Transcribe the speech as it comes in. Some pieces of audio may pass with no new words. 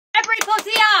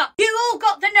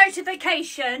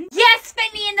notification. Yes,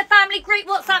 Finley in the family group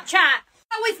WhatsApp chat.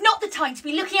 Oh, it's not the time to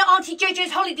be looking at Auntie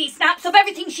Jojo's holiday snaps of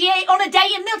everything she ate on a day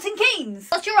in Milton Keynes.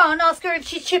 Ask your aunt, ask her if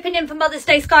she's chipping in for Mother's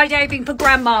Day skydiving for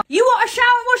Grandma. You want a shower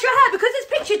and wash your hair because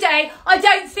it's picture day? I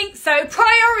don't think so.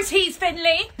 Priorities,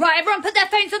 Finley. Right, everyone put their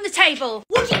phones on the table.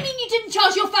 What do you mean you didn't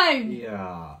charge your phone?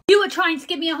 Yeah. You were trying to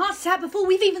give me a heart attack before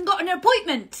we've even got an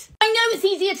appointment. I know it's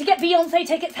easier to get Beyonce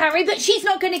tickets, Harry, but she's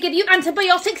not going to give you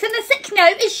antibiotics and a sick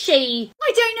note, is she?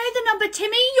 I don't know the number,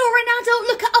 Timmy. You're an adult.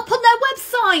 Look it up on their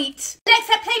website.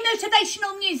 Alexa, play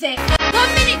motivational music.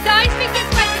 1 minute, guys.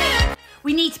 Fingers ready.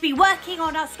 We need to be working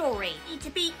on our story. We need to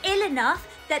be ill enough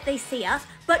that they see us,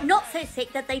 but not so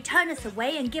sick that they turn us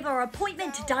away and give our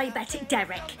appointment to diabetic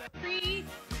Derek. Ready?